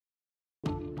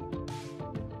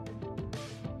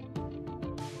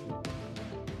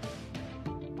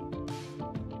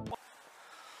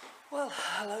Well,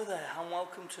 hello there and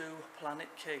welcome to Planet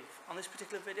Keith. On this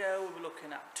particular video we'll be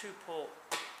looking at 2-port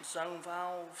zone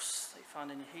valves that you find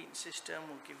in your heating system.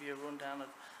 We'll give you a rundown of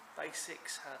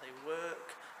basics, how they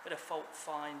work, a bit of fault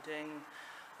finding.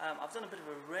 I've done a bit of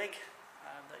a rig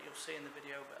that you'll see in the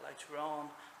video a bit later on,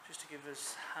 just to give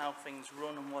us how things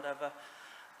run and whatever.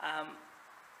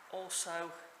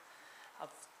 Also,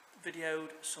 I've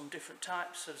videoed some different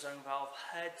types of zone valve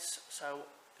heads, so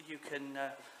you can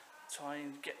try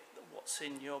and get what's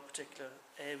in your particular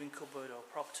airing cupboard or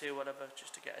property or whatever,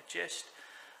 just to get a gist.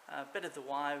 A bit of the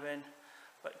wiring,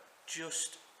 but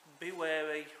just be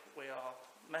wary. We are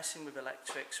messing with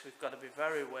electrics, we've got to be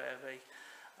very wary.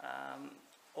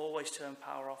 Always turn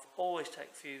power off, always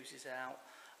take fuses out,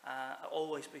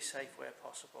 always be safe where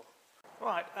possible.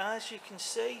 Right, as you can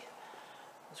see,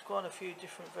 there's quite a few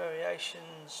different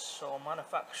variations or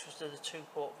manufacturers to the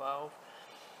 2-port valve.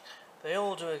 They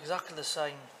all do exactly the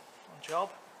same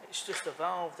job. It's just a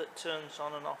valve that turns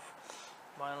on and off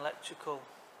by an electrical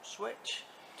switch,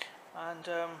 and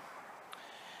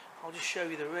I'll just show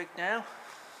you the rig now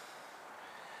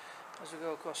as we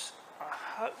go across. I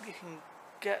hope you can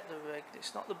get the rig.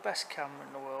 It's not the best camera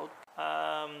in the world.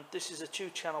 This is a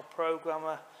 2-channel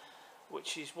programmer,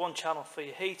 which is 1 channel for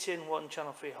your heating, 1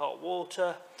 channel for your hot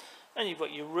water, and you've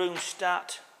got your room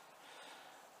stat,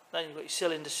 then you've got your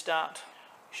cylinder stat.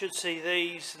 You should see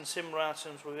these and similar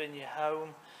items within your home,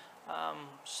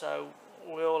 so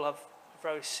we all have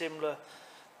very similar.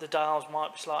 The dials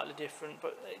might be slightly different,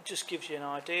 but it just gives you an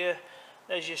idea.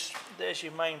 There's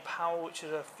your main power, which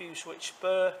is a fuse switch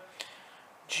spur,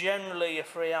 generally a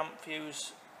 3-amp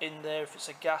fuse in there if it's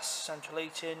a gas central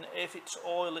heating. If it's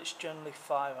oil, it's generally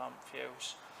 5-amp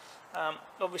fuse.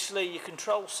 Obviously your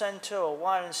control centre or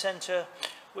wiring centre,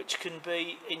 which can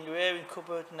be in your airing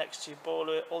cupboard next to your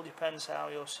boiler, it all depends how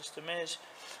your system is.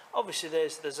 Obviously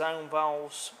there's the zone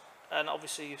valves, and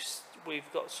obviously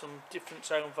we've got some different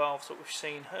zone valves that we've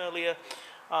seen earlier,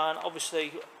 and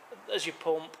obviously as your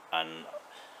pump, and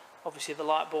obviously the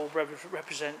light bulb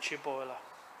represents your boiler.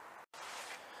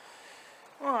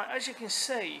 Right, as you can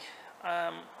see,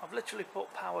 I've literally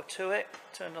put power to it,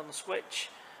 turned on the switch,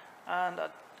 and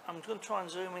I'm going to try and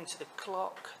zoom into the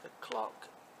clock. The clock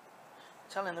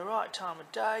telling the right time of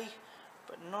day,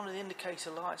 but none of the indicator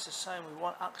lights are saying we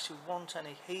actually want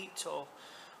any heat or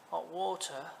hot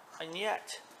water, and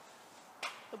yet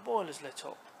the boiler's lit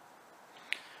up.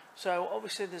 So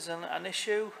obviously there's an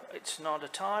issue. It's not a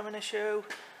timing issue.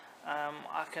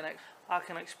 I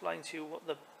can explain to you what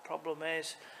the problem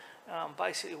is.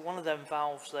 Basically one of them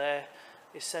valves there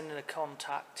is sending a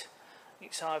contact.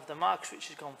 It's either the marker switch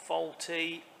has gone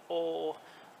faulty, or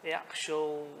the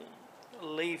actual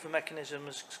lever mechanism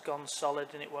has gone solid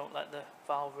and it won't let the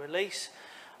valve release.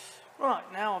 Right,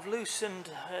 now I've loosened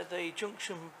the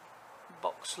junction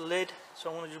box lid, so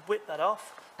I'm going to just whip that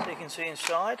off so you can see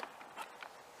inside.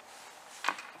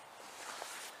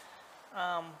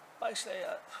 Basically,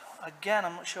 again,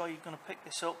 I'm not sure you're going to pick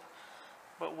this up,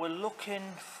 but we're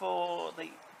looking for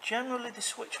generally the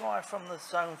switch wire from the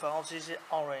zone valves is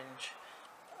orange,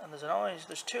 and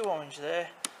there's 2 orange there,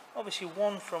 obviously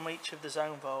 1 from each of the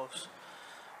zone valves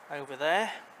over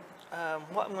there.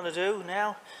 What I'm going to do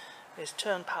now is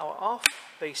turn power off,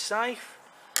 be safe,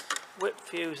 whip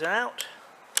fuse out.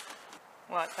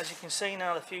 Right, as you can see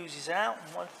now the fuse is out.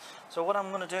 So what I'm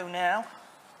going to do now,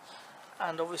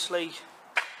 and obviously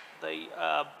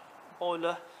the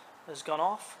boiler has gone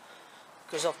off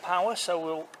because of power, so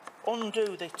we'll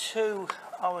undo the 2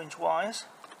 orange wires.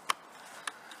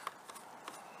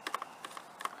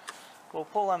 We'll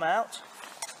pull them out.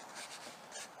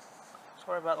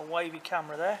 Sorry about the wavy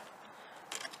camera there.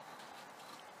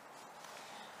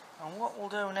 And what we'll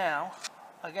do now,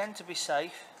 again to be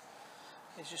safe,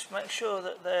 is just make sure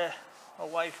that they're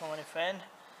away from anything.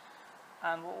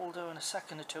 And what we'll do in a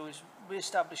second or two is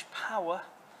re-establish power.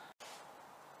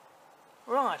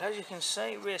 Right, as you can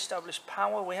see, re-establish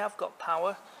power. We have got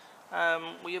power.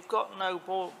 We have got no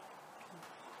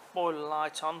boiler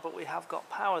light on, but we have got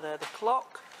power there. The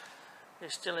clock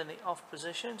is still in the off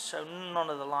position, so none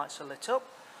of the lights are lit up.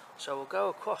 So we'll go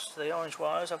across to the orange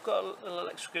wires. I've got a little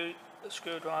electric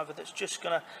screwdriver that's just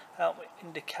going to help me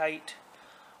indicate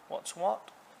what's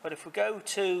what. But if we go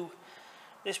to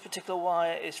this particular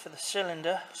wire, is for the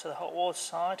cylinder, so the hot water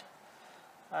side,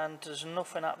 and there's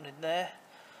nothing happening there.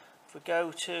 If we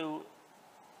go to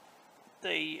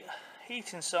the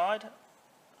heating side,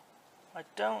 I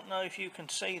don't know if you can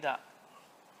see that.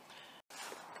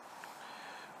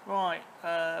 Right,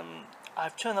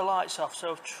 I've turned the lights off,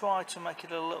 so I've tried to make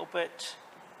it a little bit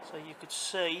so you could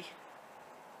see.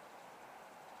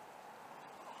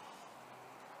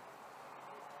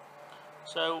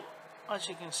 So as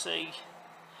you can see,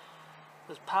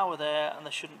 there's power there and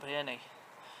there shouldn't be any.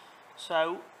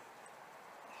 So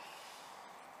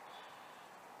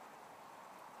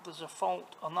there's a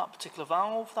fault on that particular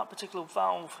valve. That particular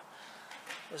valve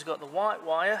has got the white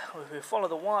wire. If we follow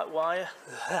the white wire,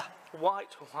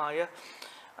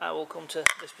 we'll come to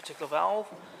this particular valve,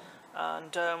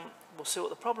 and we'll see what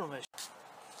the problem is.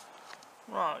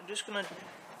 Right, I'm just going to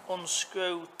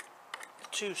unscrew the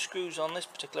two screws on this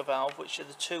particular valve, which are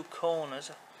the two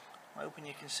corners. I'm hoping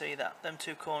you can see that, them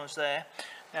two corners there.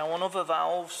 Now on other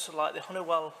valves, like the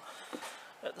Honeywell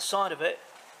at the side of it,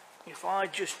 if I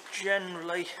just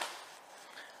generally,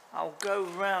 I'll go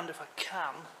round if I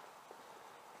can,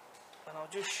 and I'll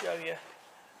just show you.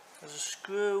 There's a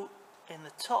screw in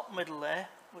the top middle there,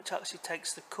 which actually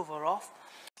takes the cover off.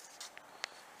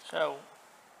 So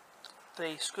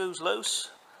the screw's loose.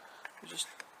 We just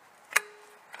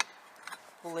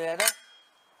pull the header.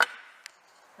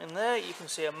 In there you can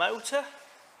see a motor,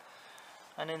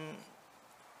 and in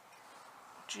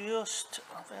just,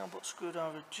 I think I'll put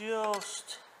screwdriver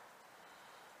just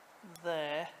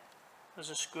there's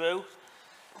a screw,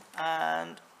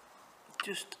 and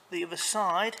just the other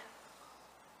side,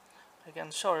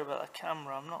 again sorry about the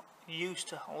camera, I'm not used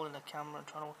to holding a camera and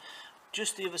trying to,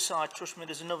 just the other side, trust me,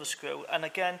 there's another screw, and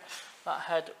again that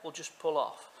head will just pull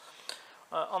off.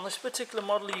 On this particular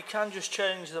model you can just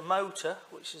change the motor,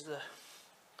 which is the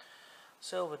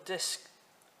silver disc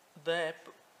there,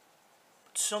 but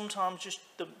sometimes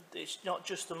it's not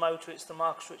just the motor, it's the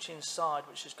marker switch inside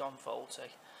which has gone faulty.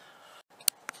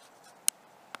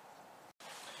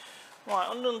 Right,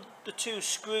 under the two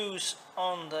screws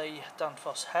on the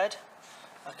Danfoss head,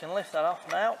 I can lift that off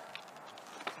now,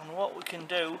 and what we can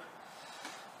do,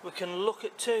 we can look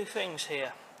at two things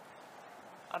here.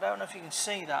 I don't know if you can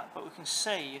see that, but we can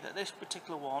see that this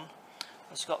particular one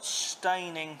has got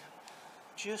staining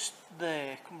just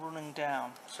there running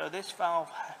down. So this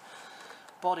valve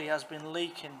body has been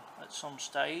leaking at some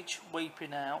stage,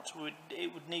 weeping out, so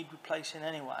it would need replacing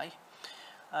anyway.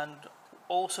 And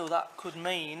also that could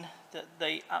mean that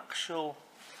the actual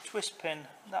twist pin,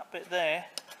 that bit there,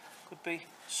 could be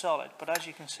solid, but as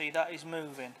you can see that is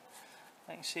moving.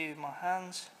 You can see with my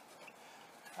hands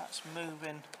that's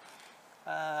moving,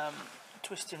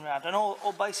 twisting around,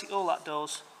 and basically all that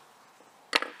does,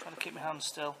 trying to keep my hands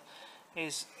still,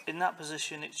 is in that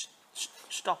position it's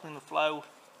stopping the flow,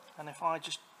 and if I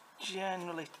just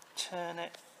generally turn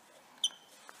it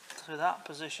to that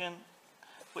position,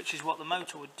 which is what the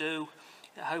motor would do,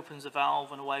 it opens the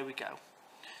valve and away we go.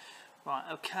 Right,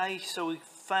 okay, so we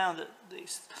found that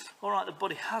it's alright, the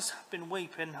body has been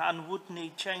weeping and would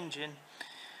need changing.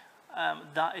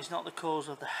 That is not the cause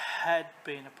of the head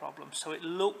being a problem. So it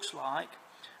looks like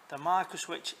the micro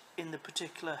switch in the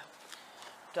particular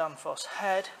Danfoss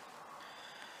head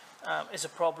is a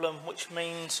problem, which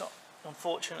means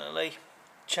unfortunately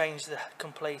change the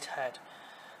complete head.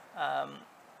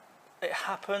 It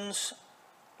happens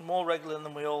more regular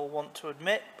than we all want to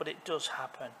admit, but it does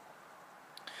happen.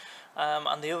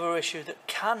 And the other issue that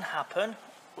can happen,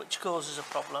 which causes a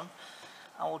problem,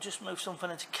 I will just move something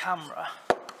into camera,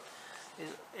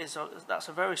 that's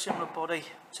a very similar body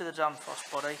to the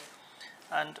Danfoss body,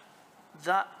 and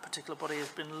that particular body has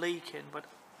been leaking, but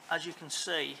as you can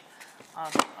see,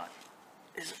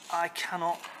 I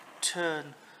cannot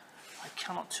turn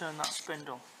that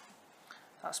spindle.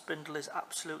 That spindle is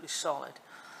absolutely solid.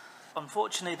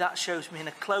 Unfortunately that shows me in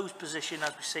a closed position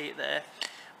as we see it there,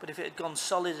 but if it had gone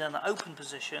solid in an open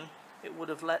position, it would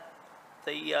have let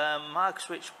the marker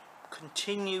switch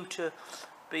continue to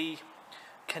be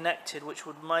connected, which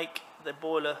would make the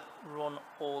boiler run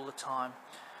all the time.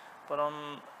 But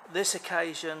on this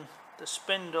occasion, the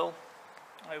spindle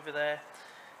over there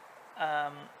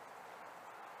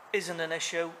isn't an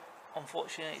issue.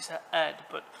 Unfortunately it's a head,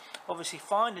 but obviously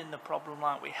finding the problem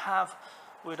like we have,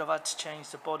 we'd have had to change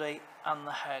the body and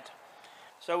the head.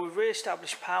 So we've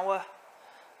re-established power,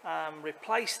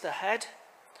 replaced the head.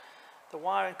 The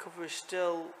wiring cover is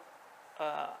still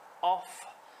off,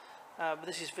 but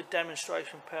this is for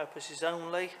demonstration purposes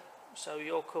only, so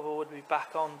your cover would be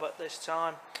back on but this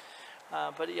time.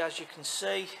 But as you can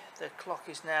see, the clock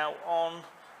is now on.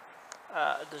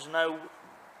 There's no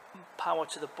power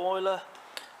to the boiler,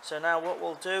 so now what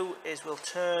we'll do is we'll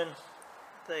turn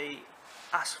the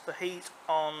ask for heat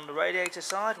on the radiator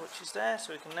side, which is there,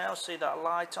 so we can now see that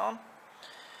light on.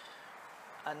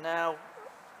 And now,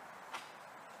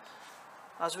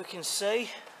 as we can see,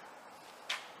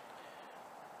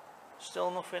 still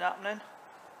nothing happening,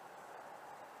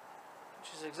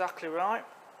 which is exactly right,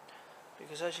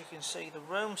 because as you can see the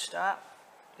room stat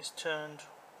is turned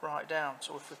right down.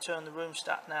 So if we turn the room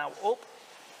stat now up,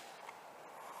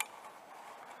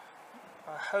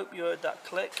 I hope you heard that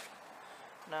click.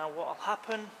 Now what will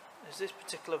happen is this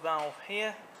particular valve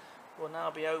here will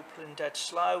now be opening dead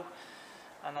slow,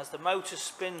 and as the motor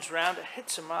spins round it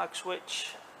hits a mark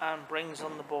switch and brings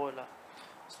on the boiler.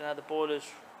 So now the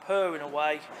boiler's purring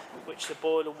away, which the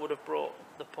boiler would have brought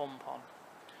the pump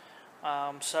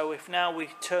on. So if now we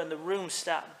turn the room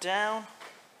stat down,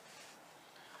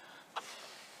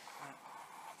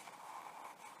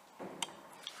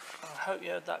 I hope you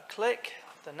heard that click.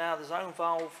 Then now the zone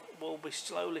valve will be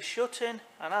slowly shutting,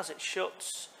 and as it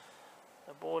shuts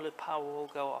the boiler power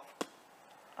will go off,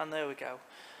 and there we go.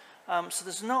 So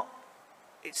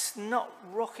it's not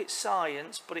rocket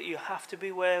science, but you have to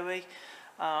be wary,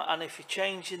 and if you're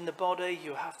changing the body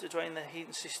you have to drain the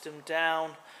heating system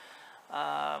down,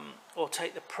 or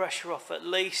take the pressure off at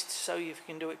least, so you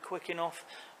can do it quick enough.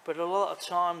 But a lot of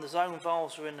time the zone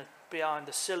valves are behind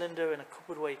the cylinder in a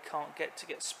cupboard where you can't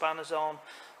get spanners on,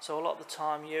 so a lot of the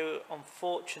time you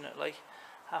unfortunately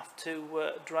have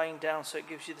to drain down, so it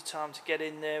gives you the time to get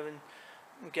in there and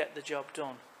get the job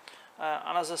done.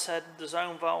 And as I said, the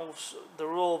zone valves,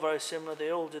 they're all very similar, they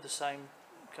all do the same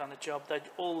kind of job.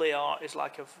 All they are is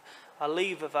like a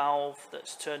lever valve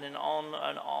that's turning on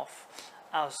and off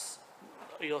as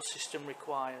your system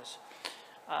requires.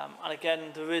 And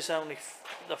again, there is only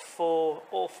the 4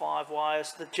 or 5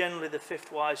 wires. Generally the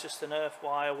 5th wire is just an earth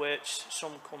wire, which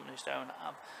some companies don't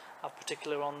have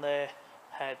particular on their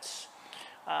heads.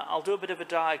 I'll do a bit of a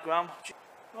diagram.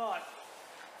 Right,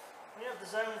 we have the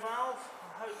zone valve.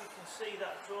 I hope you can see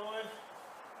that drawing.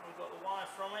 We've got the wire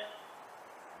from it.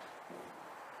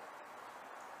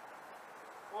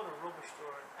 What a rubbish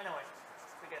drawing. Anyway,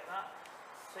 forget that.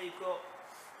 So you've got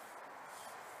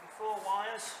your 4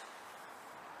 wires.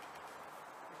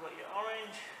 You've got your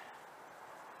orange,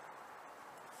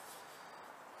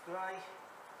 grey,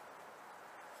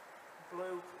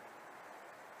 blue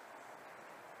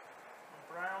and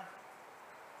brown.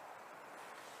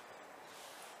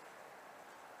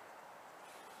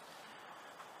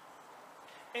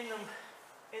 In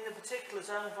the particular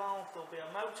zone valve there'll be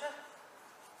a motor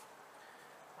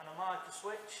and a micro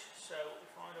switch. So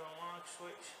if I do a micro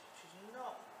switch, which is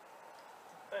not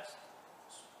the best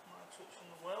micro switch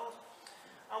in the world,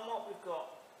 and what we've got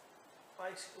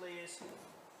basically is,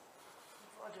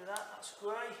 if I do that, that's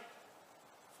grey,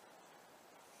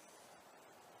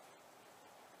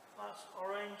 that's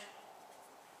orange,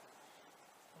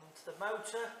 and to the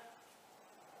motor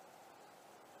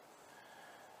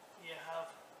you have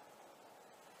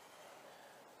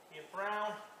your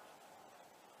brown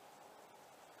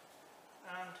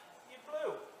and your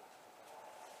blue.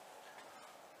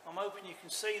 I'm hoping you can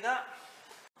see that.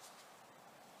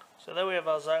 So there we have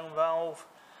our zone valve.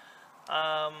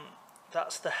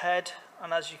 That's the head,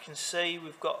 and as you can see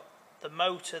we've got the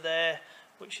motor there,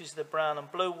 which is the brown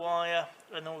and blue wire,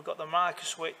 and then we've got the micro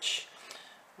switch,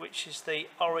 which is the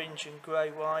orange and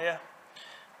grey wire.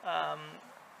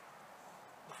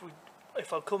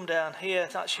 If I come down here,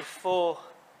 that's your four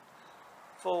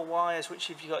wires,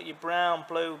 which if you've got your brown,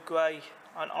 blue, grey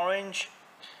and orange.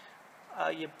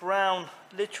 Your brown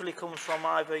literally comes from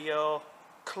either your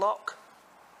clock,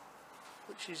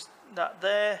 which is that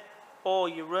there, or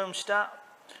your room stat,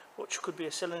 which could be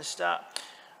a cylinder stat.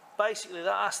 Basically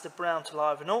that asks the brown to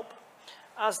liven up.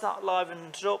 As that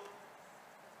livens up,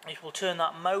 it will turn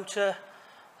that motor.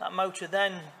 That motor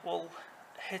then will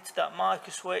hit that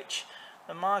micro switch.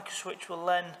 The micro switch will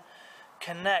then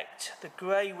connect the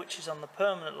grey, which is on the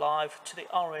permanent live, to the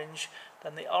orange.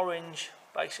 Then the orange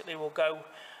basically will go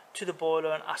to the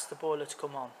boiler and ask the boiler to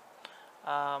come on.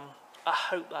 I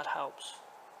hope that helps.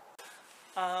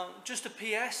 Just a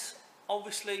PS,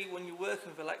 obviously when you're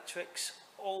working with electrics,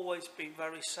 always be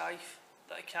very safe.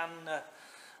 They can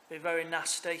be very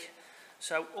nasty,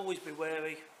 so always be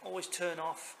wary, always turn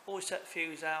off, always set the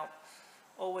fuse out,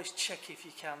 always check if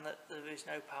you can that there is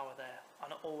no power there,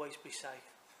 and always be safe.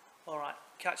 Alright,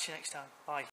 catch you next time, bye.